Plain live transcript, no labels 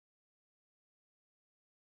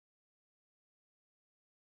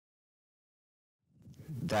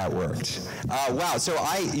That worked. Wow, so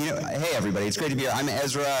hey everybody, it's great to be here. I'm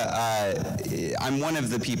Ezra. I'm one of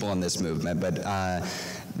the people in this movement, but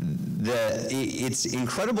it's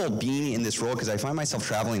incredible being in this role because I find myself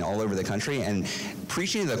traveling all over the country and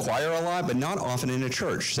preaching to the choir a lot, but not often in a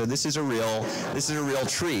church. So this is a real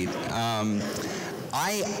treat.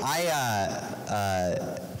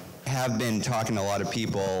 Have been talking to a lot of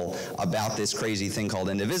people about this crazy thing called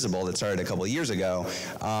Indivisible that started a couple of years ago.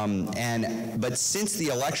 But since the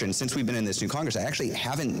election, since we've been in this new Congress, I actually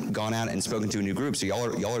haven't gone out and spoken to a new group, so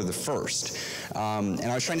y'all are the first. And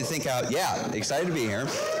I was trying to think out, excited to be here.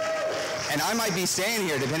 And I might be staying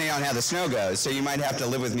here depending on how the snow goes, so you might have to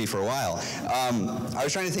live with me for a while. I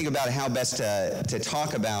was trying to think about how best to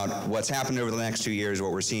talk about what's happened over the next 2 years,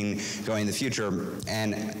 what we're seeing going in the future,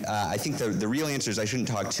 and I think the real answer is I shouldn't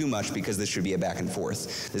talk too much because this should be a back and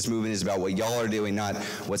forth. This movement is about what y'all are doing, not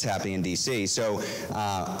what's happening in DC. So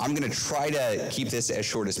I'm gonna try to keep this as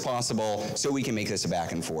short as possible so we can make this a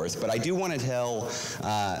back and forth. But I do want to tell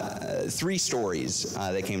 3 stories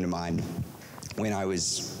that came to mind when I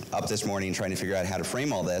was up this morning trying to figure out how to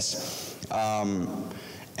frame all this.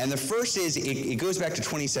 And the first is, it goes back to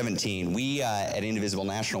 2017. We at Indivisible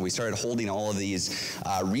National, we started holding all of these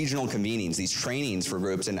regional convenings, these trainings for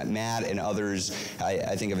groups, and Matt and others,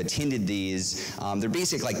 I think, have attended these. They're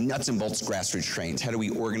basic, like, nuts and bolts grassroots trainings. How do we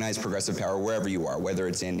organize progressive power wherever you are, whether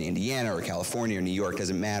it's in Indiana or California or New York,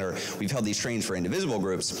 doesn't matter. We've held these trainings for Indivisible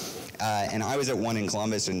groups. And I was at one in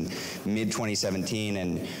Columbus in mid-2017,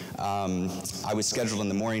 and I was scheduled in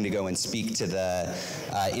the morning to go and speak to the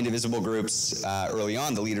Indivisible groups early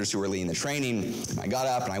on, the leaders who were leading the training. I got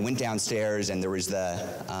up and I went downstairs, and there was the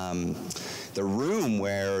room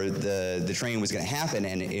where the training was going to happen,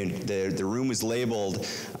 and the room was labeled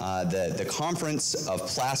the Conference of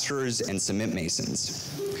Plasterers and Cement Masons.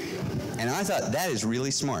 And I thought, that is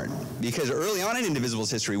really smart, because early on in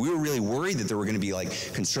Indivisible's history, we were really worried that there were going to be,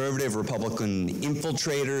 like, conservative Republican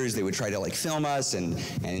infiltrators. They would try to, like, film us and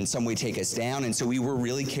in some way take us down. And so we were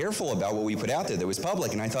really careful about what we put out there that was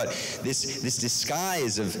public. And I thought this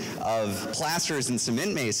disguise of plasterers and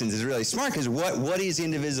cement masons is really smart, because what is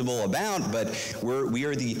Indivisible about? But we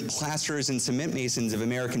are the plasterers and cement masons of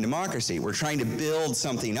American democracy. We're trying to build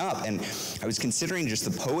something up. And I was considering just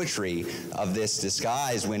the poetry of this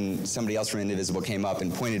disguise when somebody else from Indivisible came up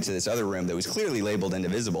and pointed to this other room that was clearly labeled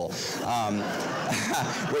Indivisible,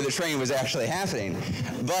 where the training was actually happening.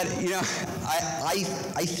 But,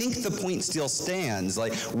 I think the point still stands.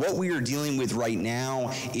 Like, what we are dealing with right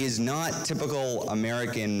now is not typical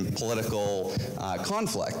American political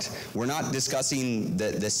conflict. We're not discussing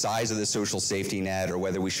the size of the social safety net, or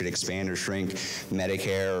whether we should expand or shrink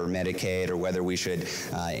Medicare or Medicaid, or whether we should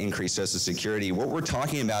increase Social Security. What we're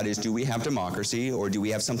talking about is, do we have democracy or do we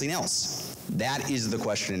have something else? That is the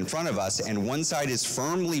question in front of us, and one side is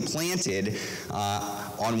firmly planted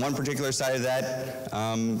on one particular side of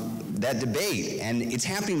that debate, and it's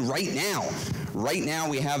happening right now. Right now,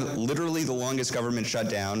 we have literally the longest government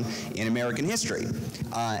shutdown in American history,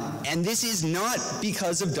 and this is not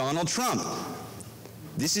because of Donald Trump.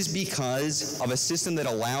 This is because of a system that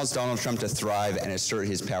allows Donald Trump to thrive and assert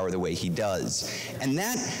his power the way he does. And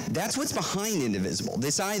that's what's behind Indivisible.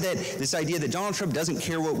 This idea that Donald Trump doesn't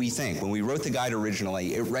care what we think. When we wrote the guide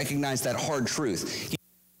originally, it recognized that hard truth. He did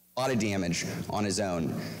a lot of damage on his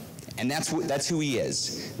own. And that's who he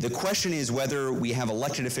is. The question is whether we have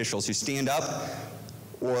elected officials who stand up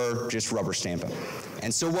or just rubber stamp him.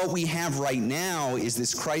 And so what we have right now is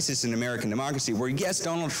this crisis in American democracy where, yes,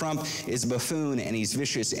 Donald Trump is a buffoon, and he's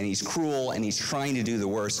vicious, and he's cruel, and he's trying to do the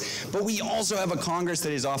worst, but we also have a Congress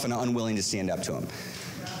that is often unwilling to stand up to him.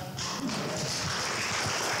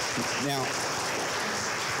 Now,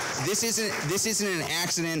 this isn't an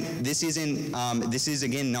accident. This is,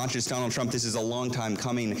 again, not just Donald Trump. This is a long time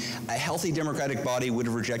coming. A healthy Democratic body would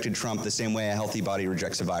have rejected Trump the same way a healthy body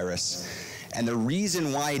rejects a virus. And the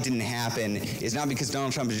reason why it didn't happen is not because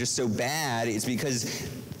Donald Trump is just so bad, it's because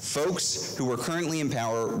folks who are currently in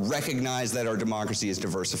power recognize that our democracy is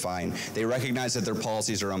diversifying. They recognize that their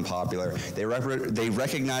policies are unpopular. They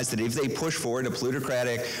recognize that if they push forward a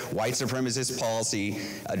plutocratic, white supremacist policy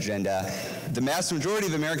agenda, the vast majority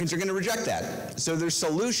of Americans are going to reject that. So their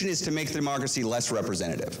solution is to make the democracy less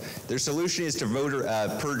representative. Their solution is to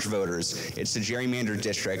purge voters. It's to gerrymander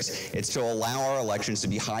districts. It's to allow our elections to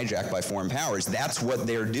be hijacked by foreign powers. That's what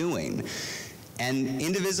they're doing. And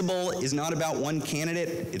Indivisible is not about one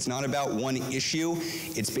candidate. It's not about one issue.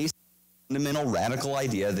 It's based on the fundamental radical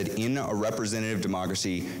idea that in a representative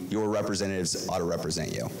democracy, your representatives ought to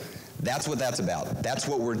represent you. That's what that's about. That's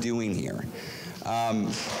what we're doing here.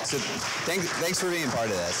 So thanks for being part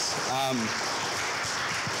of this.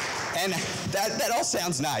 And that all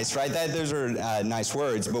sounds nice, right? Those are nice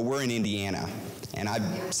words, but we're in Indiana. And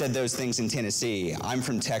I've said those things in Tennessee. I'm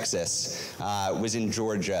from Texas, was in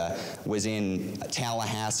Georgia, was in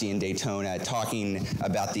Tallahassee and Daytona talking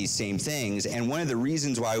about these same things. And one of the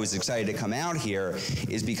reasons why I was excited to come out here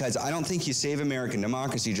is because I don't think you save American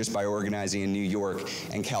democracy just by organizing in New York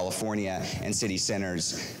and California and city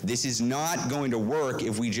centers. This is not going to work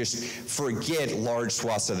if we just forget large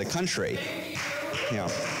swaths of the country. You know.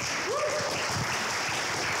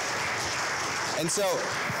 And so,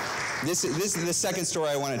 this is the second story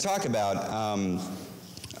I want to talk about.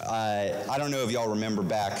 I don't know if y'all remember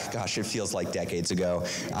back, gosh, it feels like decades ago.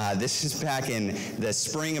 This is back in the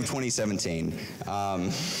spring of 2017.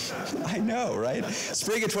 I know, right?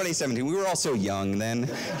 Spring of 2017. We were all so young then.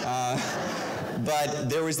 But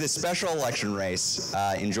there was this special election race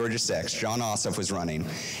in Georgia 6. John Ossoff was running.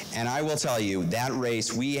 And I will tell you, that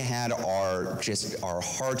race, we had our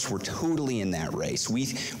hearts were totally in that race.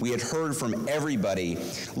 We had heard from everybody,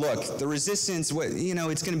 look, the resistance, you know,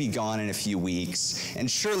 it's going to be gone in a few weeks. And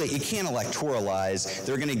surely it can't electoralize.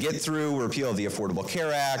 They're going to get through repeal of the Affordable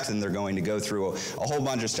Care Act, and they're going to go through a whole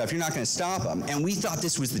bunch of stuff. You're not going to stop them. And we thought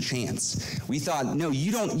this was the chance. We thought, no,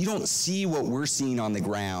 you don't see what we're seeing on the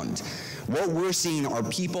ground. What we're seeing are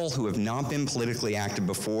people who have not been politically active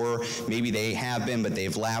before. Maybe they have been, but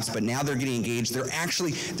they've lapsed, but now they're getting engaged. They're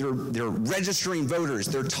registering voters.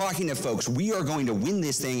 They're talking to folks. We are going to win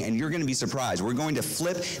this thing, and you're going to be surprised. We're going to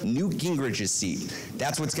flip Newt Gingrich's seat.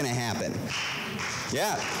 That's what's going to happen.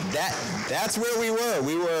 Yeah, that's where we were.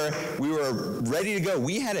 We were ready to go.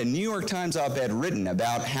 We had a New York Times op-ed written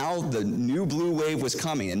about how the new blue wave was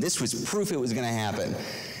coming, and this was proof it was going to happen.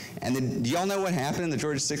 And then, do y'all know what happened in the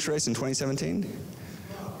Georgia 6 race in 2017?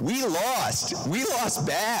 We lost. We lost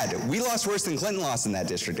bad. We lost worse than Clinton lost in that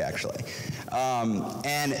district, actually.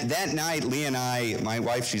 And that night, Lee and I, my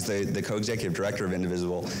wife, she's the co-executive director of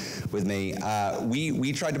Indivisible with me,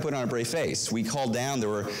 we tried to put on a brave face. We called down, there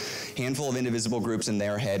were a handful of Indivisible groups in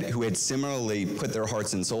their head who had similarly put their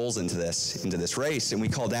hearts and souls into this race, and we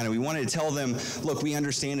called down and we wanted to tell them, look, we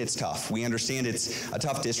understand it's tough. We understand it's a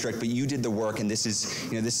tough district, but you did the work, and this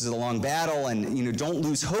is a long battle, and don't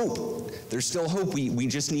lose hope. There's still hope. We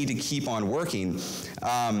just need to keep on working.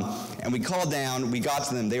 And we called down, we got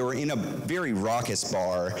to them. They were in a very raucous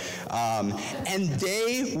bar, and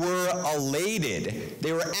they were elated.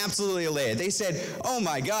 They were absolutely elated. They said, oh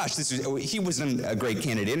my gosh, he wasn't a great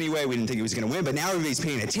candidate anyway. We didn't think he was going to win, but now everybody's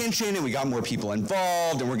paying attention, and we got more people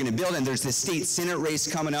involved, and we're going to build, and there's the state Senate race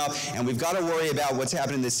coming up, and we've got to worry about what's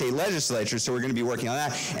happening in the state legislature, so we're going to be working on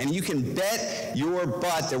that. And you can bet your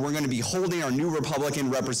butt that we're going to be holding our new Republican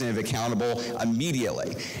representative accountable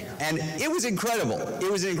immediately. And it was incredible.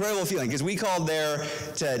 It was an incredible feeling, because we called there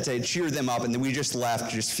to cheer them up, and then we just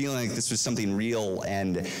left just feeling like this was something real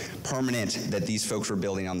and permanent that these folks were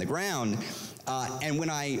building on the ground. And when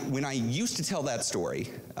I used to tell that story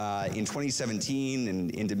in 2017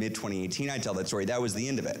 and into mid-2018, I'd tell that story. That was the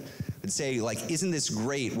end of it. I'd say, like, isn't this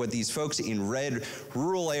great what these folks in red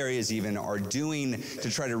rural areas even are doing to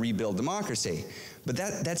try to rebuild democracy? But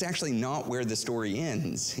that's actually not where the story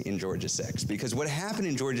ends in Georgia 6. Because what happened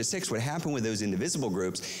in Georgia 6, what happened with those Indivisible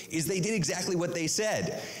groups, is they did exactly what they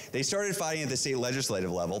said. They started fighting at the state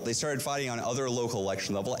legislative level, they started fighting on other local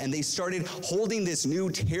election level, and they started holding this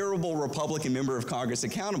new terrible Republican member of Congress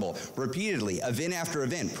accountable repeatedly, event after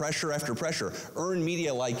event, pressure after pressure, earned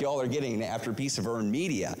media like y'all are getting after piece of earned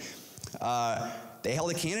media. They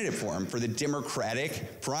held a candidate for him for the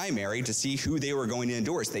Democratic primary to see who they were going to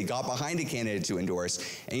endorse. They got behind a candidate to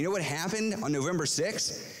endorse. And you know what happened on November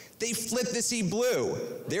 6th? They flipped the seat blue.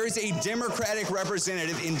 There is a Democratic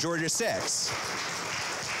representative in Georgia 6.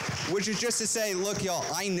 Which is just to say, look, y'all,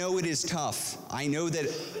 I know it is tough. I know that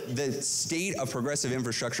the state of progressive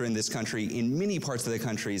infrastructure in this country, in many parts of the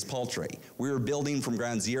country, is paltry. We're building from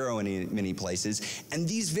ground zero in many places, and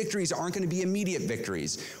these victories aren't going to be immediate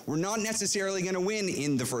victories. We're not necessarily going to win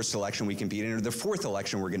in the first election we compete in or the fourth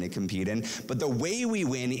election we're going to compete in, but the way we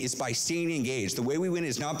win is by staying engaged. The way we win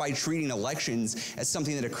is not by treating elections as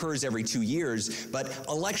something that occurs every 2 years, but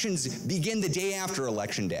elections begin the day after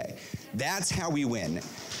Election Day. That's how we win.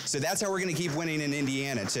 So that's how we're going to keep winning in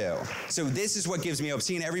Indiana, too. So this is what gives me hope.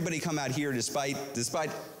 Seeing everybody come out here despite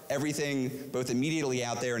everything, both immediately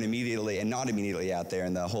out there and immediately and not immediately out there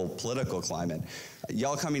in the whole political climate.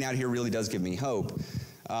 Y'all coming out here really does give me hope.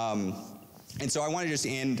 And so I want to just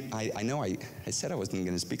end. I know I said I wasn't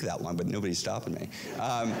going to speak that long, but nobody's stopping me.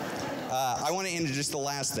 I want to end with just the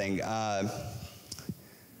last thing.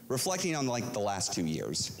 Reflecting on the last 2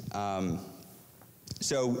 years.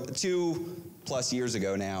 So 2+ years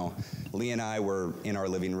ago now, Lee and I were in our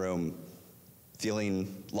living room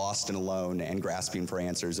feeling lost and alone and grasping for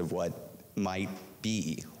answers of what might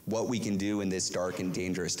be, what we can do in this dark and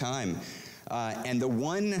dangerous time. And the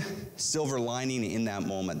one silver lining in that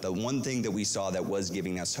moment, the one thing that we saw that was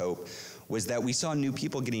giving us hope, was that we saw new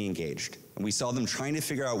people getting engaged. And we saw them trying to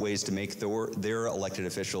figure out ways to make their elected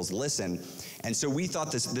officials listen. And so we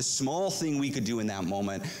thought the small thing we could do in that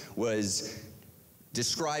moment was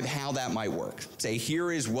describe how that might work. Say,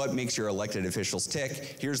 here is what makes your elected officials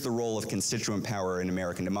tick. Here's the role of constituent power in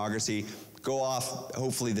American democracy. Go off,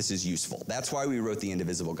 hopefully this is useful. That's why we wrote the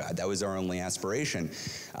Indivisible Guide. That was our only aspiration.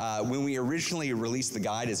 When we originally released the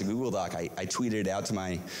guide as a Google Doc, I tweeted it out to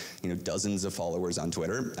my dozens of followers on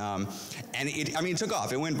Twitter. And it took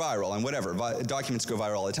off, it went viral and whatever. Documents go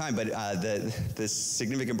viral all the time, but the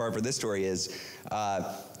significant part for this story is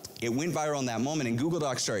it went viral in that moment and Google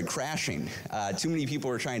Docs started crashing. Too many people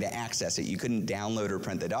were trying to access it. You couldn't download or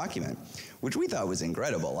print the document, which we thought was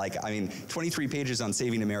incredible. 23 pages on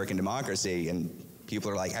saving American democracy, and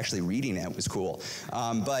people are actually reading it was cool.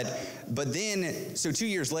 But then, so 2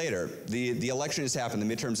 years later, the election has happened,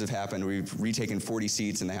 the midterms have happened, we've retaken 40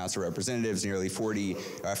 seats in the House of Representatives, nearly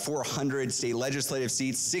 400 state legislative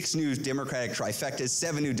seats, 6 new Democratic trifectas,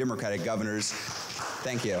 7 new Democratic governors.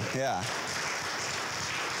 Thank you, yeah.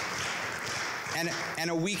 And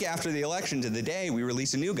a week after the election to the day, we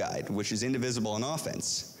release a new guide, which is Indivisible in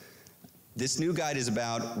Offense. This new guide is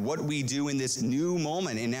about what we do in this new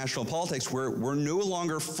moment in national politics where we're no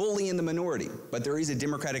longer fully in the minority, but there is a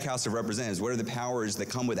Democratic House of Representatives. What are the powers that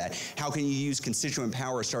come with that? How can you use constituent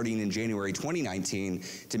power starting in January 2019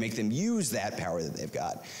 to make them use that power that they've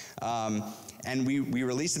got? And we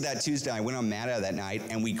released it that Tuesday. I went on Mad that night,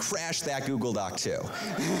 and we crashed that Google Doc too.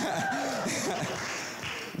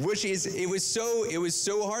 It was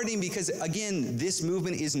so heartening because, again, this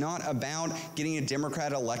movement is not about getting a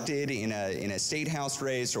Democrat elected in a state house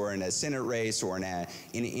race or in a Senate race or in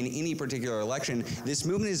any particular election. This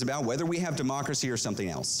movement is about whether we have democracy or something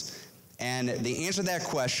else. And the answer to that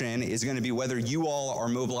question is going to be whether you all are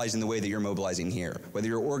mobilizing the way that you're mobilizing here, whether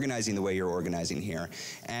you're organizing the way you're organizing here.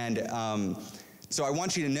 And so I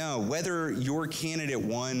want you to know whether your candidate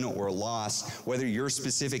won or lost, whether your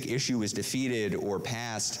specific issue was defeated or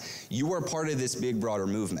passed, you are part of this big, broader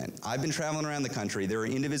movement. I've been traveling around the country. There are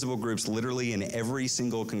Indivisible groups literally in every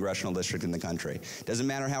single congressional district in the country. Doesn't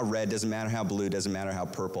matter how red, doesn't matter how blue, doesn't matter how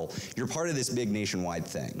purple. You're part of this big nationwide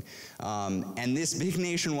thing. And this big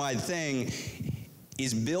nationwide thing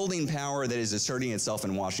is building power that is asserting itself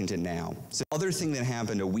in Washington now. So the other thing that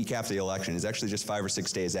happened a week after the election, is actually just 5 or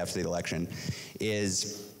 6 days after the election,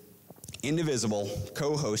 is Indivisible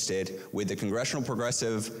co-hosted with the Congressional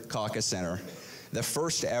Progressive Caucus Center the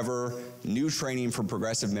first ever new training for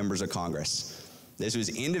progressive members of Congress. This was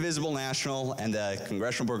Indivisible National and the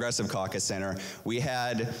Congressional Progressive Caucus Center. We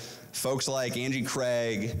had folks like Angie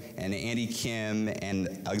Craig and Andy Kim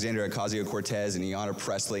and Alexandria Ocasio-Cortez and Ayanna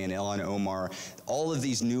Pressley and Ilhan Omar, all of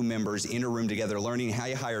these new members in a room together learning how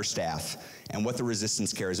you hire staff and what the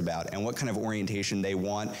resistance cares about and what kind of orientation they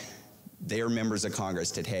want their members of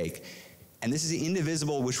Congress to take. And this is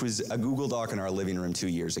Indivisible, which was a Google Doc in our living room 2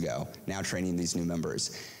 years ago, now training these new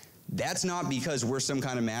members. That's not because we're some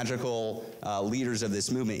kind of magical leaders of this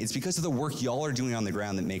movement. It's because of the work y'all are doing on the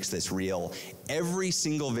ground that makes this real. Every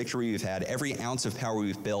single victory we've had, every ounce of power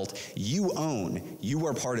we've built, you own. You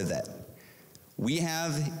are part of that. We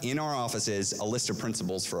have in our offices a list of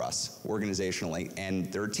principles for us organizationally, and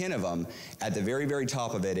there are 10 of them. At the very, very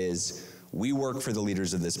top of it is, we work for the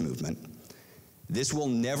leaders of this movement. This will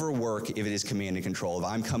never work if it is command and control. If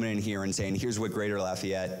I'm coming in here and saying, here's what Greater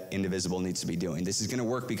Lafayette Indivisible needs to be doing. This is going to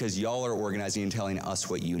work because y'all are organizing and telling us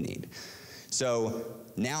what you need. So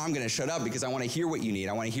now I'm going to shut up because I want to hear what you need.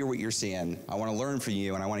 I want to hear what you're seeing. I want to learn from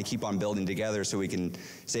you, and I want to keep on building together so we can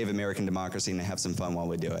save American democracy and have some fun while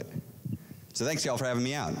we do it. So thanks, y'all, for having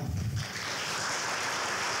me out.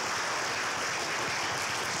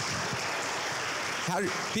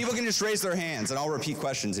 People can just raise their hands, and I'll repeat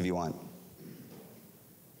questions if you want.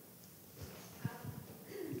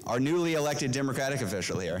 Our newly elected Democratic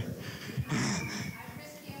official here.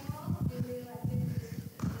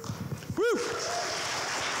 Woo!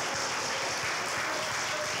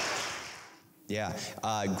 Yeah,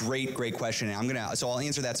 great question. And so I'll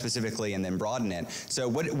answer that specifically and then broaden it. So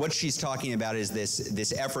what she's talking about is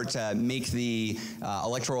this effort to make the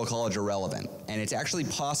Electoral College irrelevant. And it's actually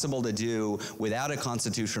possible to do without a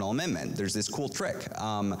constitutional amendment. There's this cool trick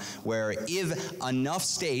where if enough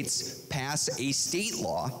states pass a state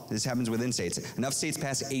law, this happens within states, enough states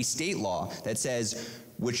pass a state law that says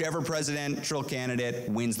whichever presidential candidate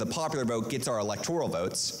wins the popular vote gets our electoral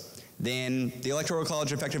votes, then the Electoral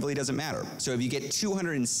College effectively doesn't matter. So if you get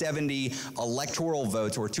 270 electoral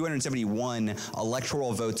votes or 271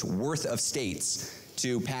 electoral votes worth of states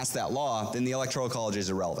to pass that law, then the Electoral College is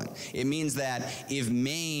irrelevant. It means that if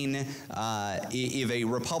Maine, if a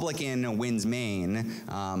Republican wins Maine,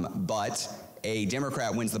 but a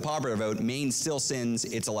Democrat wins the popular vote, Maine still sends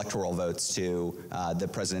its electoral votes to the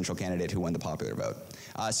presidential candidate who won the popular vote.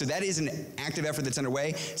 So that is an active effort that's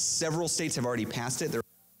underway. Several states have already passed it.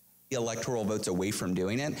 Electoral votes away from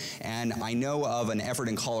doing it, and I know of an effort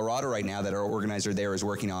in Colorado right now that our organizer there is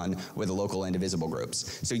working on with the local Indivisible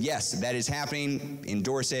groups. So yes, that is happening.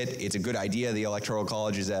 Endorse it. It's a good idea. The Electoral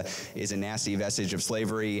College is a nasty vestige of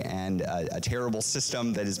slavery and a terrible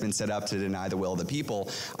system that has been set up to deny the will of the people.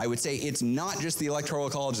 I would say it's not just the Electoral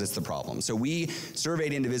College that's the problem. So we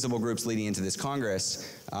surveyed Indivisible groups leading into this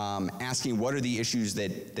Congress, asking what are the issues that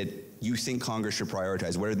you think Congress should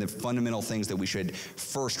prioritize? What are the fundamental things that we should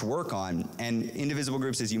first work on? And Indivisible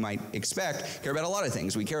groups, as you might expect, care about a lot of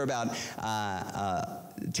things. We care about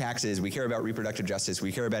taxes, we care about reproductive justice,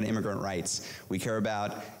 we care about immigrant rights, we care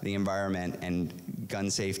about the environment and gun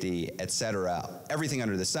safety, etc. Everything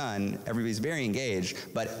under the sun. Everybody's very engaged,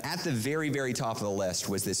 but at the very, very top of the list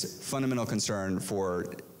was this fundamental concern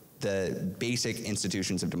for the basic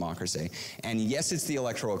institutions of democracy. And yes, it's the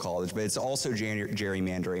Electoral College, but it's also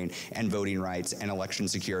gerrymandering and voting rights and election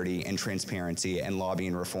security and transparency and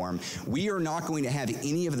lobbying reform. We are not going to have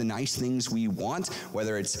any of the nice things we want,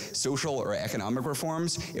 whether it's social or economic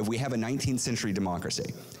reforms, if we have a 19th century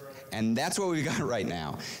democracy. And that's what we've got right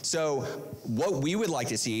now. So what we would like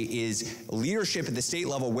to see is leadership at the state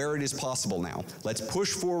level where it is possible now. Let's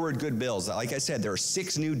push forward good bills. Like I said, there are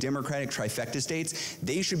 6 new Democratic trifecta states.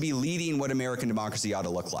 They should be leading what American democracy ought to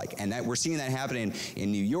look like. And that we're seeing that happen in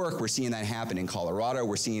New York. We're seeing that happen in Colorado.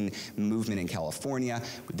 We're seeing movement in California.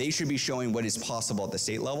 They should be showing what is possible at the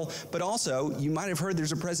state level. But also, you might have heard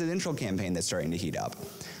there's a presidential campaign that's starting to heat up.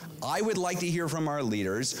 I would like to hear from our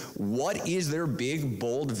leaders, what is their big,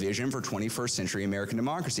 bold vision for 21st century American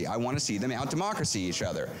democracy? I want to see them out-democracy each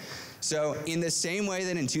other. So in the same way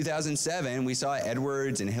that in 2007, we saw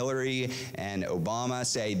Edwards and Hillary and Obama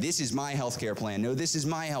say, this is my health care plan, no, this is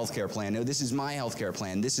my health care plan, no, this is my health care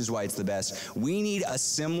plan, this is why it's the best. We need a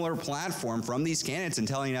similar platform from these candidates and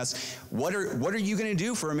telling us, what are you going to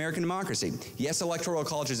do for American democracy? Yes, Electoral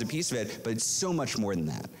College is a piece of it, but it's so much more than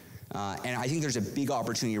that. And I think there's a big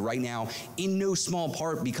opportunity right now, in no small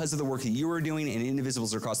part because of the work that you are doing and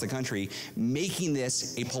Indivisibles across the country, making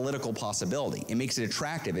this a political possibility. It makes it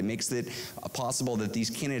attractive. It makes it possible that these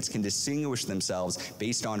candidates can distinguish themselves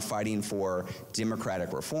based on fighting for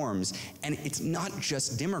democratic reforms. And it's not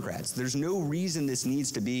just Democrats. There's no reason this needs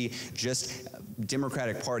to be just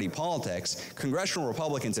Democratic Party politics. Congressional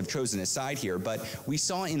Republicans have chosen a side here, but we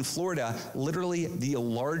saw in Florida literally the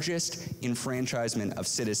largest enfranchisement of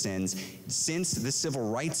citizens since the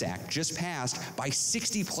Civil Rights Act just passed by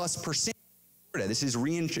 60+%. This is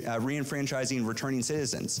re-enfranchising returning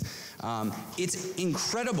citizens. It's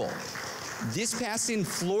incredible. This passed in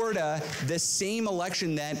Florida, the same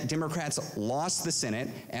election that Democrats lost the Senate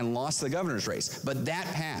and lost the governor's race, but that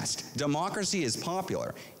passed. Democracy is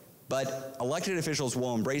popular. But elected officials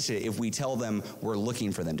will embrace it if we tell them we're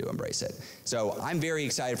looking for them to embrace it. So I'm very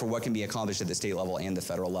excited for what can be accomplished at the state level and the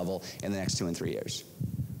federal level in the next 2 and 3 years.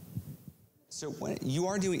 So what you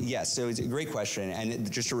are doing, yes, so it's a great question,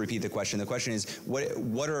 and just to repeat the question is,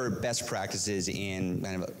 what are best practices in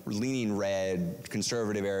kind of leaning red,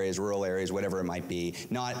 conservative areas, rural areas, whatever it might be?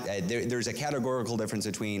 Not, there's a categorical difference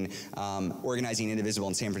between organizing Indivisible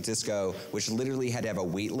in San Francisco, which literally had to have a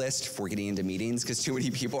wait list for getting into meetings because too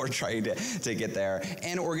many people are trying to get there,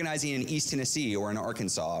 and organizing in East Tennessee or in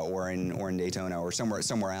Arkansas or in Daytona or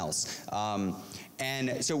somewhere else.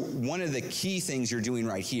 And so one of the key things you're doing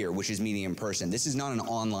right here, which is meeting in person, this is not an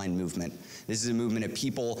online movement. This is a movement of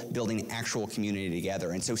people building actual community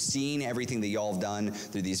together. And so seeing everything that y'all have done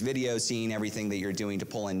through these videos, seeing everything that you're doing to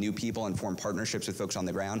pull in new people and form partnerships with folks on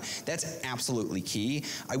the ground, that's absolutely key.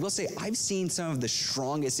 I will say I've seen some of the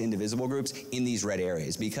strongest Indivisible groups in these red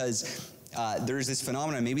areas because there's this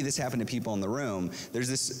phenomenon, maybe this happened to people in the room, there's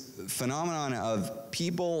this phenomenon of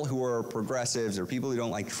people who are progressives or people who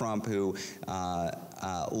don't like Trump who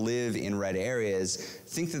live in red areas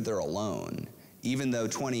think that they're alone. Even though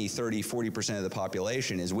 20, 30, 40% of the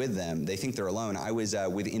population is with them, they think they're alone. I was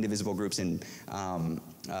with Indivisible groups in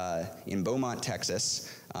Beaumont, Texas,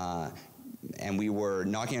 and we were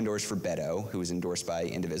knocking on doors for Beto, who was endorsed by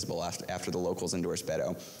Indivisible after the locals endorsed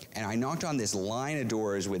Beto. And I knocked on this line of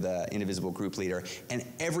doors with an Indivisible group leader, and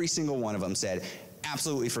every single one of them said,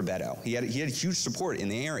 absolutely for Beto. He had huge support in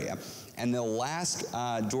the area. And the last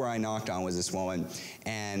door I knocked on was this woman,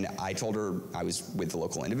 and I told her I was with the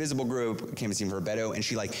local Indivisible group, came to see for Beto, and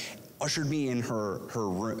she like ushered me in her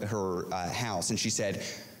house, and she said,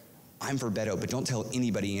 "I'm for Beto, but don't tell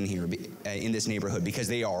anybody in here, in this neighborhood, because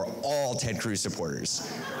they are all Ted Cruz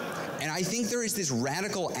supporters." And I think there is this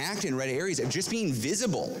radical act in red areas of just being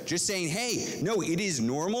visible, just saying, hey, no, it is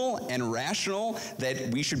normal and rational that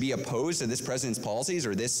we should be opposed to this president's policies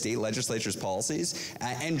or this state legislature's policies,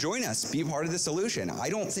 and join us, be a part of the solution. I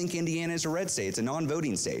don't think Indiana is a red state, it's a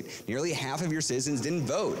non-voting state. Nearly half of your citizens didn't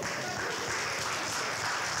vote.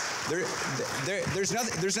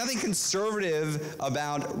 There's nothing conservative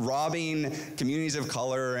about robbing communities of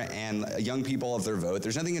color and young people of their vote.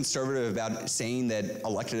 There's nothing conservative about saying that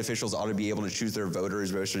elected officials ought to be able to choose their voters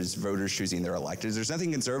versus voters choosing their electeds. There's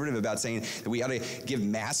nothing conservative about saying that we ought to give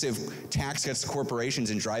massive tax cuts to corporations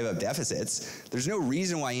and drive up deficits. There's no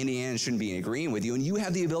reason why Indiana shouldn't be agreeing with you, and you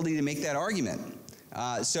have the ability to make that argument.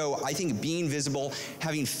 So I think being visible,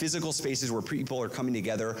 having physical spaces where people are coming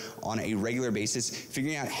together on a regular basis,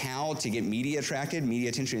 figuring out how to get media attracted, media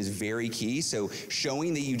attention is very key. So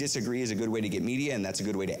showing that you disagree is a good way to get media, and that's a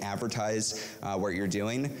good way to advertise what you're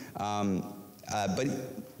doing.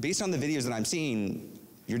 But based on the videos that I'm seeing,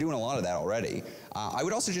 you're doing a lot of that already. I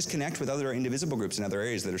would also just connect with other Indivisible groups in other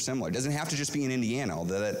areas that are similar. It doesn't have to just be in Indiana,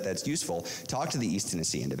 although that's useful. Talk to the East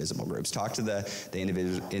Tennessee Indivisible groups. Talk to the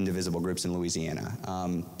Indivisible groups in Louisiana.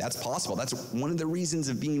 That's possible. That's one of the reasons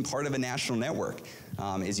of being part of a national network,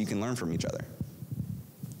 is you can learn from each other.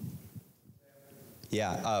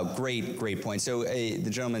 Yeah, great point. So the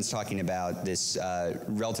gentleman's talking about this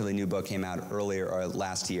relatively new book, came out earlier or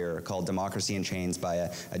last year, called Democracy in Chains by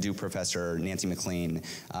a Duke professor, Nancy McLean.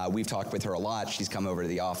 We've talked with her a lot. She's come over to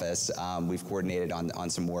the office. We've coordinated on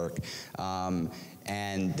some work.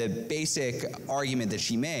 And the basic argument that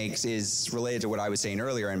she makes is related to what I was saying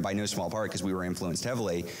earlier, and by no small part because we were influenced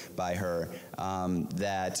heavily by her,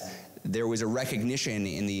 that there was a recognition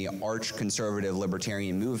in the arch-conservative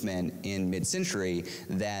libertarian movement in mid-century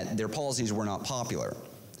that their policies were not popular,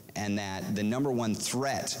 and that the number one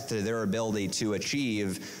threat to their ability to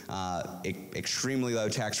achieve extremely low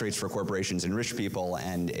tax rates for corporations and rich people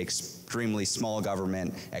and extremely small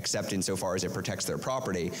government, except insofar as it protects their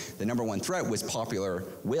property, the number one threat was popular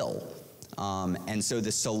will. And so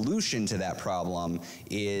the solution to that problem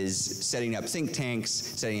is setting up think tanks,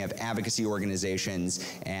 setting up advocacy organizations,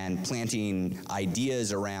 and planting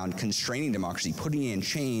ideas around constraining democracy, putting it in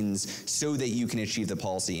chains so that you can achieve the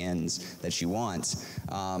policy ends that you want.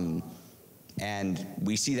 And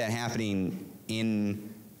we see that happening in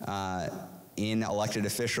elected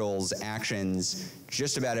officials' actions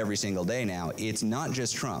just about every single day now. It's not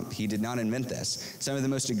just Trump. He did not invent this. Some of the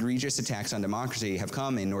most egregious attacks on democracy have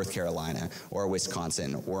come in North Carolina or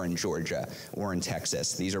Wisconsin or in Georgia or in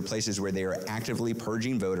Texas. These are places where they are actively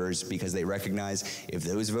purging voters because they recognize if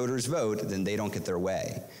those voters vote, then they don't get their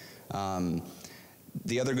way.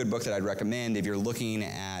 The other good book that I'd recommend if you're looking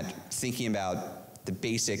at thinking about the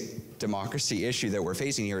basic democracy issue that we're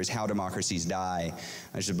facing here is How Democracies Die.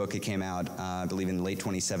 There's a book that came out, I believe, in late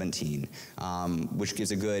 2017, which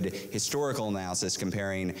gives a good historical analysis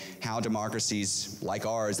comparing how democracies like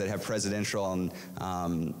ours that have presidential and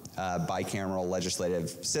bicameral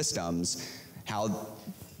legislative systems, how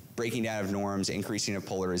breaking down of norms, increasing of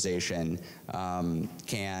polarization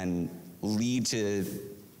can lead to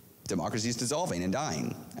democracies dissolving and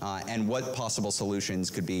dying, and what possible solutions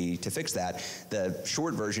could be to fix that. The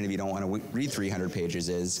short version, if you don't want to read 300 pages,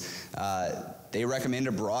 is they recommend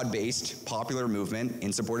a broad-based popular movement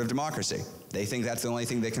in support of democracy. They think that's the only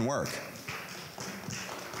thing that can work.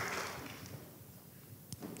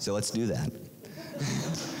 So let's do that.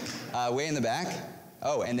 Way in the back.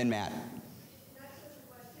 Oh, and then Matt.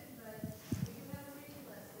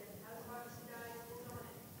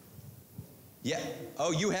 Yeah.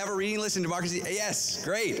 Oh, you have a reading list in democracy? Yes.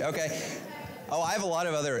 Great. Okay. Oh, I have a lot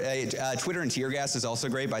of other. Twitter and Tear Gas is also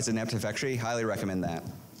great by Zeynep Tufekci. Highly recommend that.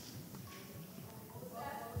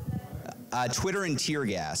 Twitter and Tear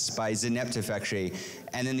Gas by Zeynep Tufekci.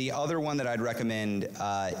 And then the other one that I'd recommend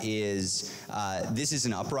is This Is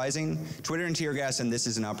an Uprising. Twitter and Tear Gas and This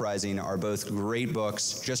Is an Uprising are both great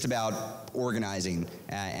books just about organizing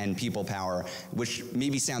and people power, which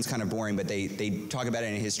maybe sounds kind of boring, but they talk about it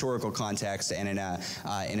in a historical context and in a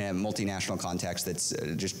multinational context that's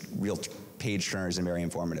just real page turners and very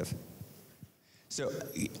informative. So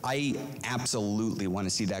I absolutely want to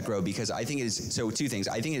see that grow because I think it is, so two things.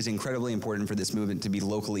 I think it is incredibly important for this movement to be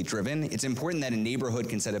locally driven. It's important that a neighborhood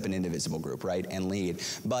can set up an Indivisible group, right, and lead.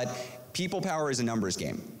 But people power is a numbers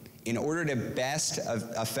game. in order to best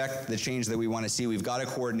affect the change that we want to see, we've got to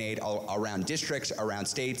coordinate around districts, around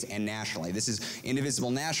states, and nationally. This is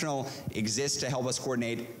Indivisible National exists to help us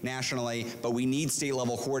coordinate nationally, but we need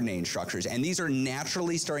state-level coordinating structures. And these are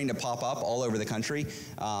naturally starting to pop up all over the country.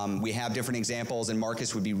 We have different examples, and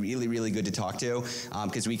Marcus would be really, really good to talk to,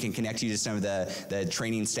 because we can connect you to some of the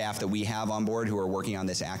training staff that we have on board who are working on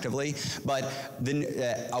this actively. But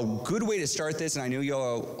a good way to start this, and I know you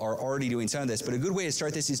all are already doing some of this, but a good way to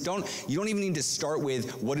start this is you don't even need to start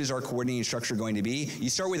with what is our coordinating structure going to be. You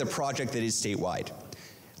start with a project that is statewide.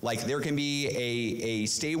 Like there can be a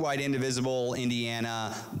statewide Indivisible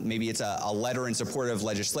Indiana, maybe it's a letter in support of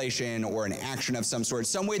legislation or an action of some sort,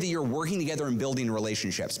 some way that you're working together and building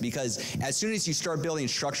relationships. Because as soon as you start building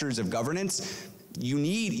structures of governance, you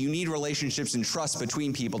need relationships and trust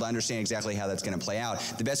between people to understand exactly how that's going to play out.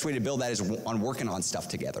 The best way to build that is on working on stuff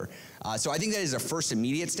together. So I think that is a first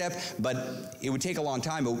immediate step, but it would take a long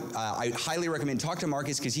time. But I highly recommend talk to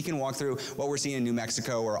Marcus, because he can walk through what we're seeing in New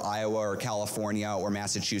Mexico or Iowa or California or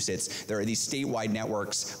Massachusetts. There are these statewide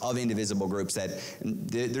networks of Indivisible groups that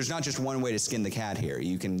there's not just one way to skin the cat here.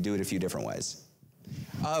 You can do it a few different ways.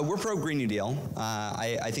 We're pro Green New Deal.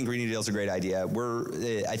 I think Green New Deal is a great idea.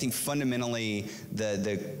 I think fundamentally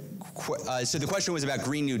so the question was about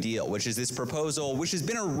Green New Deal, which is this proposal, which has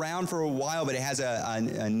been around for a while, but it has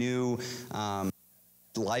a new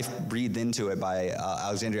life breathed into it by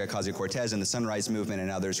Alexandria Ocasio-Cortez and the Sunrise Movement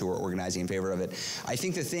and others who are organizing in favor of it. I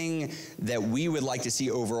think the thing that we would like to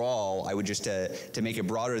see overall, I would just to make it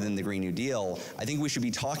broader than the Green New Deal, I think we should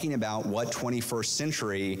be talking about what 21st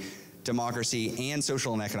century democracy and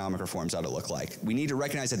social and economic reforms ought to look like. We need to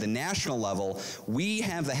recognize at the national level, we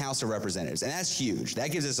have the House of Representatives, and that's huge. That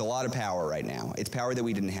gives us a lot of power right now. It's power that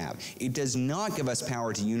we didn't have. It does not give us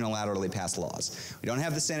power to unilaterally pass laws. We don't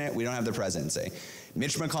have the Senate, we don't have the presidency.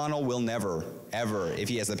 Mitch McConnell will never, ever, if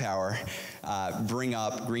he has the power, bring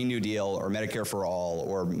up Green New Deal or Medicare for All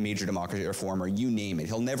or major democracy reform or you name it.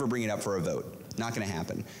 He'll never bring it up for a vote. Not going to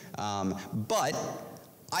happen. But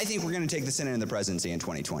I think we're going to take the Senate and the presidency in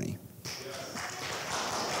 2020.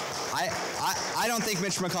 I don't think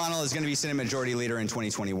Mitch McConnell is going to be Senate Majority Leader in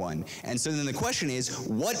 2021. And so then the question is,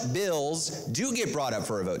 what bills do get brought up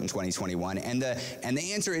for a vote in 2021? And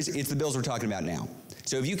the answer is, it's the bills we're talking about now.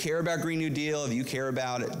 So if you care about Green New Deal, if you care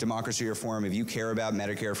about democracy reform, if you care about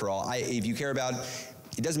Medicare for All, if you care about,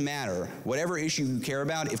 it doesn't matter. Whatever issue you care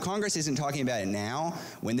about, if Congress isn't talking about it now,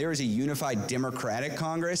 when there is a unified Democratic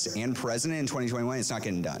Congress and president in 2021, it's not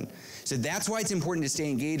getting done. So that's why it's important to stay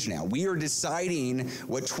engaged now. We are deciding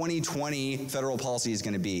what 2020 federal policy is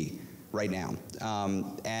going to be right now.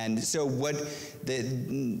 And so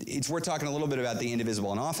it's worth talking a little bit about the Indivisible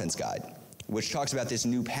on Offense Guide, which talks about this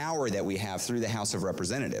new power that we have through the House of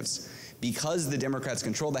Representatives. Because the Democrats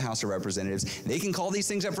control the House of Representatives, they can call these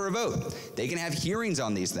things up for a vote. They can have hearings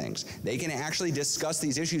on these things. They can actually discuss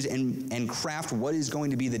these issues and craft what is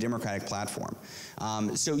going to be the Democratic platform.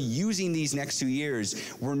 So using these next 2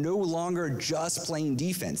 years, we're no longer just playing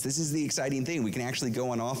defense. This is the exciting thing. We can actually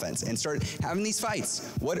go on offense and start having these fights.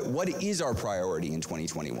 What is our priority in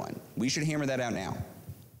 2021? We should hammer that out now.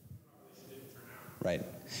 Right.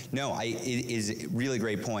 No, it is a really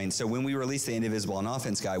great point. So when we released the Indivisible on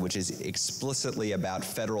Offense Guide, which is explicitly about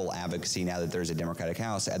federal advocacy now that there's a Democratic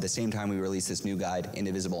House, at the same time we released this new guide,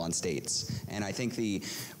 Indivisible on States. And I think the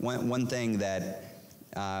one thing that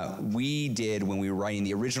we did when we were writing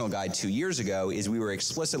the original guide 2 years ago is we were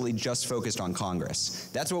explicitly just focused on Congress.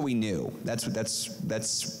 That's what we knew.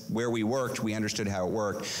 That's where we worked. We understood how it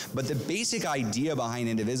worked. But the basic idea behind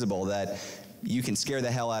Indivisible that you can scare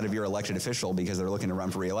the hell out of your elected official because they're looking to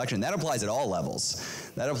run for re-election. That applies at all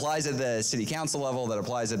levels. That applies at the city council level, that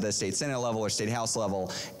applies at the state senate level or state house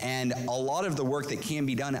level. And a lot of the work that can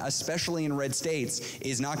be done, especially in red states,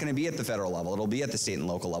 is not going to be at the federal level. It'll be at the state and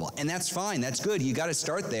local level. And that's fine. That's good. You got to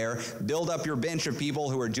start there, build up your bench of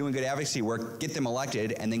people who are doing good advocacy work, get them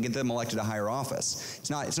elected, and then get them elected to higher office.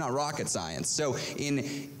 It's not rocket science. So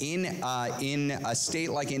in a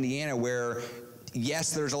state like Indiana where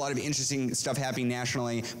yes, there's a lot of interesting stuff happening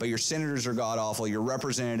nationally, but your senators are god-awful, your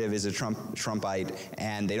representative is a Trumpite,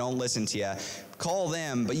 and they don't listen to you. Call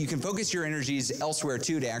them, but you can focus your energies elsewhere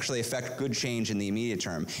too to actually affect good change in the immediate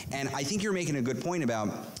term. And I think you're making a good point about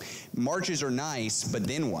marches are nice, but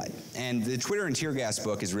then what? And the Twitter and Tear Gas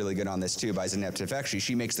book is really good on this too by Zeynep Tefekci.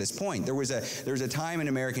 She makes this point. There was a time in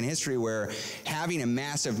American history where having a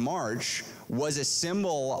massive march was a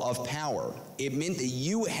symbol of power. It meant that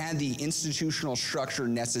you had the institutional structure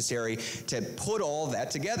necessary to put all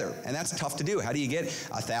that together. And that's tough to do. How do you get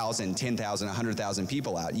 1,000, 10,000, 100,000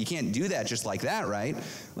 people out? You can't do that just like that, right?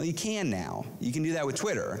 Well, you can now. You can do that with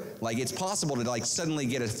Twitter. Like, it's possible to like suddenly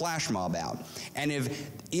get a flash mob out. And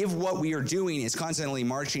if what we are doing is constantly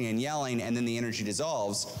marching and yelling and then the energy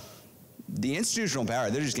dissolves, the institutional power,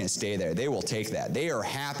 they're just going to stay there. They will take that. They are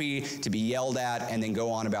happy to be yelled at and then go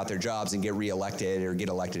on about their jobs and get reelected or get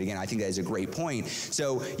elected again. I think that is a great point.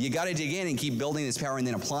 So you got to dig in and keep building this power and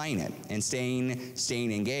then applying it and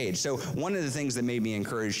staying engaged. So one of the things that made me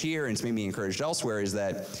encouraged here and it's made me encouraged elsewhere is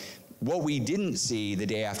that what we didn't see the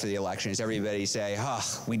day after the election is everybody say,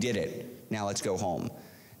 we did it. Now let's go home.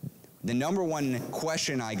 The number one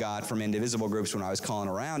question I got from Indivisible groups when I was calling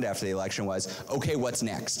around after the election was, okay, what's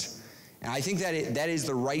next? And I think that is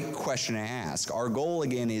the right question to ask. Our goal,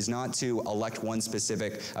 again, is not to elect one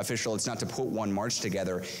specific official. It's not to put one march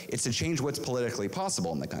together. It's to change what's politically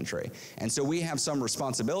possible in the country. And so we have some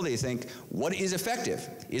responsibility to think, what is effective?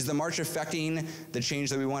 Is the march affecting the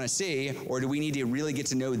change that we want to see? Or do we need to really get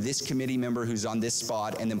to know this committee member who's on this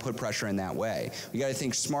spot and then put pressure in that way? We got to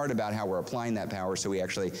think smart about how we're applying that power so we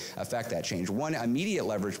actually affect that change. One immediate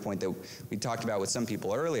leverage point that we talked about with some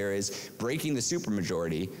people earlier is breaking the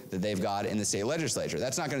supermajority that they've got in the state legislature.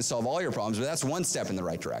 That's not going to solve all your problems, but that's one step in the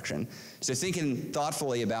right direction. So thinking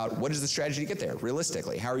thoughtfully about what is the strategy to get there,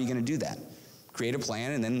 realistically. How are you going to do that? Create a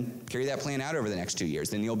plan and then carry that plan out over the next 2 years.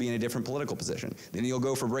 Then you'll be in a different political position. Then you'll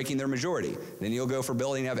go for breaking their majority. Then you'll go for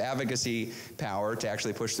building up advocacy power to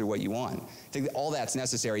actually push through what you want. I think that all that's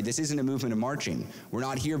necessary. This isn't a movement of marching. We're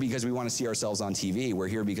not here because we want to see ourselves on TV. We're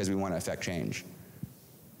here because we want to affect change.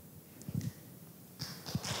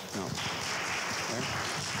 No.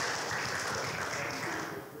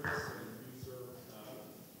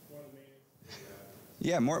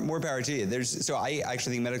 Yeah, more power to you. So I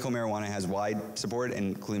actually think medical marijuana has wide support,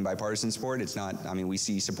 including bipartisan support. It's not, I mean, we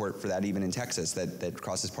see support for that even in Texas that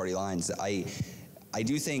crosses party lines. I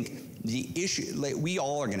do think the issue, like, we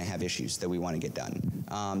all are going to have issues that we want to get done.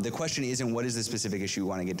 The question isn't what is the specific issue we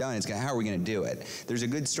want to get done, it's how are we going to do it. There's a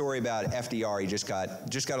good story about FDR. He just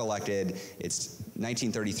got elected. It's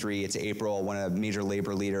 1933, it's April, when a major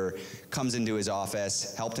labor leader comes into his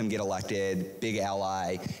office, helped him get elected, big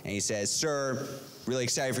ally, and he says, "Sir, really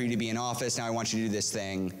excited for you to be in office. Now I want you to do this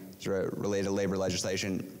thing." It's related to labor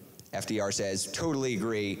legislation. FDR says, "Totally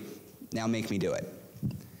agree. Now make me do it."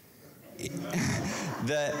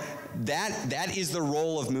 That is the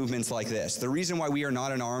role of movements like this. The reason why we are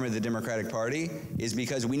not an arm of the Democratic Party is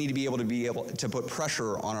because we need to be able to put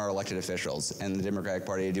pressure on our elected officials and the Democratic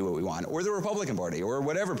Party to do what we want, or the Republican Party, or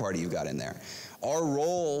whatever party you've got in there. Our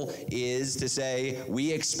role is to say,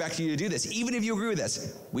 we expect you to do this. Even if you agree with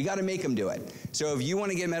us, we got to make them do it. So if you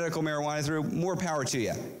want to get medical marijuana through, more power to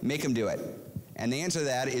you. Make them do it. And the answer to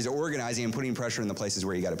that is organizing and putting pressure in the places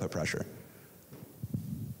where you got to put pressure.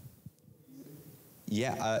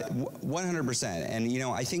 Yeah, 100%. And, you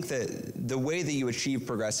know, I think that the way that you achieve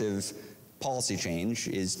progressive policy change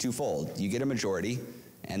is twofold. You get a majority,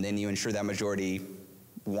 and then you ensure that majority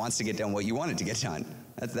wants to get done what you want it to get done.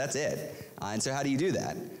 That's it. And so how do you do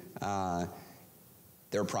that?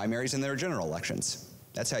 There are primaries and there are general elections.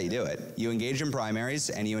 That's how you do it. You engage in primaries,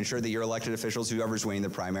 and you ensure that your elected officials, whoever's winning the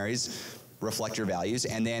primaries, reflect your values.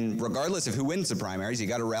 And then regardless of who wins the primaries, you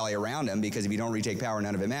got to rally around them, because if you don't retake power,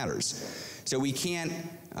 none of it matters. So we can't,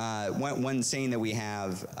 one saying that we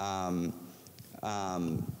have at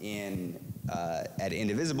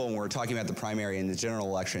Indivisible when we're talking about the primary and the general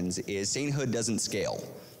elections is sainthood doesn't scale.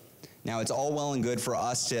 Now, it's all well and good for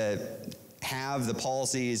us to have the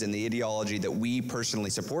policies and the ideology that we personally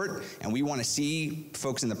support, and we want to see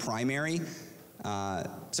folks in the primary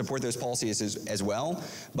support those policies as well.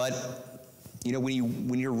 But you know,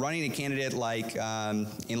 when you're running a candidate like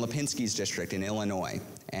in Lipinski's district in Illinois,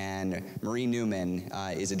 and Marie Newman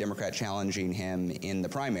is a Democrat challenging him in the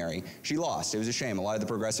primary, she lost. It was a shame. A lot of the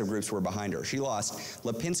progressive groups were behind her. She lost.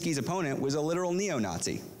 Lipinski's opponent was a literal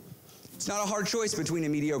neo-Nazi. It's not a hard choice between a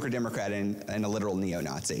mediocre Democrat and a literal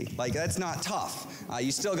neo-Nazi. Like, that's not tough.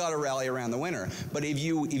 You still got to rally around the winner. But if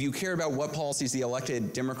you care about what policies the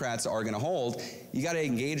elected Democrats are going to hold, you got to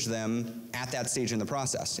engage them at that stage in the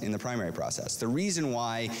process, in the primary process. The reason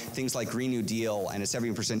why things like Green New Deal and a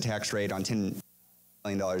 70% tax rate on $10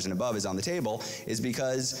 million and above is on the table is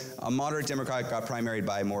because a moderate Democrat got primaried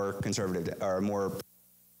by a more conservative or more.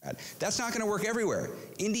 That's not going to work everywhere.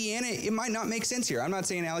 Indiana, it might not make sense here. I'm not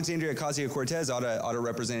saying Alexandria Ocasio-Cortez ought to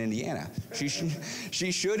represent Indiana. She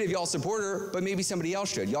should if y'all support her, but maybe somebody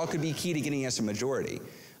else should. Y'all could be key to getting us a majority.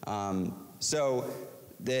 So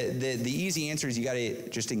the easy answer is you got to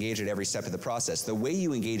just engage at every step of the process. The way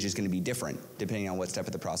you engage is going to be different depending on what step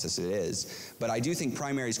of the process it is. But I do think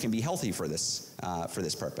primaries can be healthy for this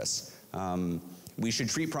purpose. We should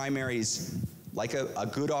treat primaries like a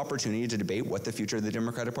good opportunity to debate what the future of the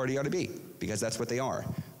Democratic Party ought to be, because that's what they are.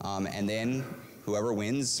 And then whoever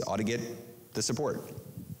wins ought to get the support.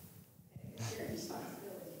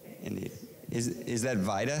 Indeed. Is that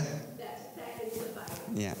VITA?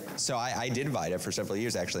 Yeah, so I did VITA for several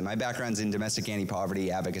years, actually. My background's in domestic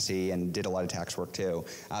anti-poverty advocacy and did a lot of tax work, too.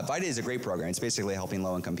 VITA is a great program. It's basically helping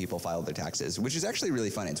low-income people file their taxes, which is actually really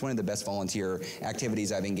fun. It's one of the best volunteer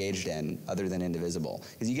activities I've engaged in, other than Indivisible,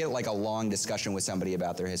 because you get like a long discussion with somebody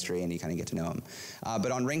about their history and you kind of get to know them.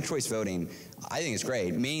 But on ranked choice voting, I think it's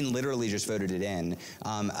great. Maine literally just voted it in,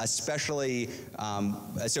 especially,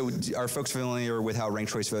 so are folks familiar with how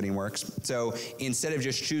ranked choice voting works? So instead of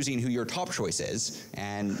just choosing who your top choice is,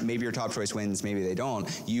 and maybe your top choice wins, maybe they don't,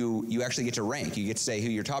 you actually get to rank. You get to say who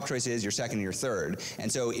your top choice is, your second, and your third.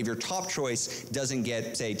 And so if your top choice doesn't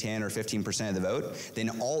get, say, 10 or 15% of the vote,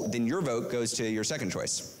 then your vote goes to your second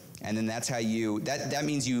choice. And then that's how that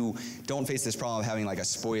means you don't face this problem of having like a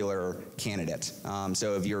spoiler candidate.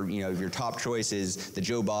 So if your top choice is the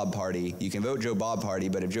Joe Bob party, you can vote Joe Bob party,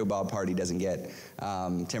 but if Joe Bob party doesn't get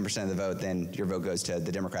 10% of the vote, then your vote goes to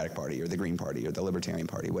the Democratic Party or the Green Party or the Libertarian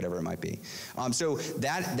Party, whatever it might be. So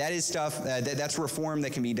that is stuff, that's reform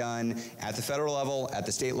that can be done at the federal level, at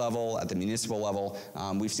the state level, at the municipal level.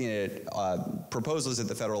 We've seen it, proposals at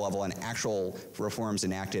the federal level and actual reforms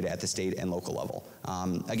enacted at the state and local level.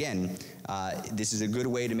 Again, this is a good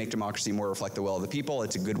way to make democracy more reflect the will of the people.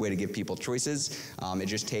 It's a good way to give people choices. It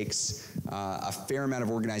just takes a fair amount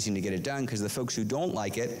of organizing to get it done, because the folks who don't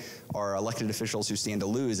like it are elected officials who stand to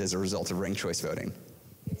lose as a result of ranked choice voting.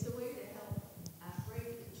 It's a way to help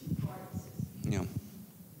break the two-party system. Yeah.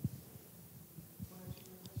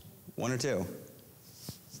 One or two?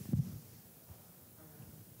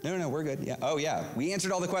 No, we're good. Yeah. Oh, yeah. We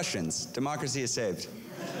answered all the questions. Democracy is saved.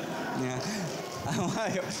 Yeah.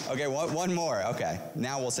 Okay, one more. Okay,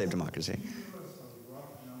 now we'll save democracy.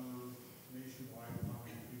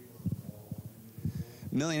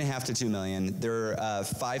 $1.5 million to 2 million. There are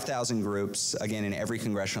 5,000 groups, again, in every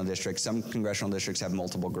congressional district. Some congressional districts have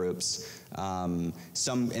multiple groups. And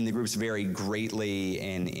the groups vary greatly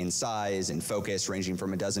in size and focus, ranging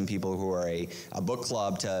from a dozen people who are a book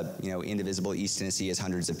club to, Indivisible. East Tennessee has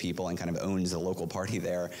hundreds of people and kind of owns the local party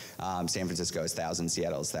there. San Francisco has thousands,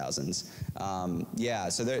 Seattle has thousands. Yeah,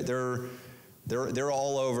 so they're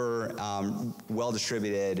all over, well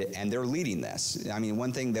distributed, and they're leading this. I mean,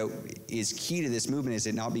 one thing that is key to this movement is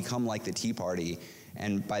it not become like the Tea Party.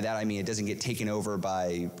 And by that I mean it doesn't get taken over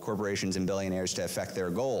by corporations and billionaires to affect their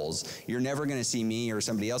goals. You're never going to see me or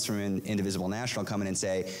somebody else from Indivisible National come in and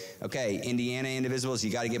say, okay, Indiana Indivisibles, you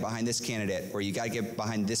got to get behind this candidate, or you got to get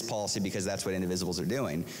behind this policy because that's what Indivisibles are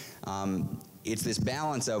doing. It's this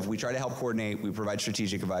balance of we try to help coordinate, we provide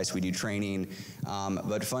strategic advice, we do training,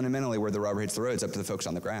 but fundamentally where the rubber hits the road, it's up to the folks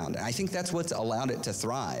on the ground. And I think that's what's allowed it to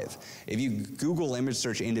thrive. If you Google image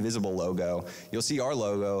search Indivisible logo, you'll see our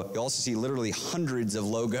logo. You'll also see literally hundreds of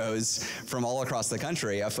logos from all across the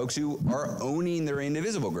country of folks who are owning their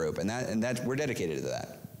Indivisible group, and that we're dedicated to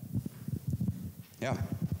that. Yeah.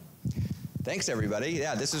 Thanks, everybody.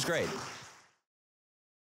 Yeah, this is great.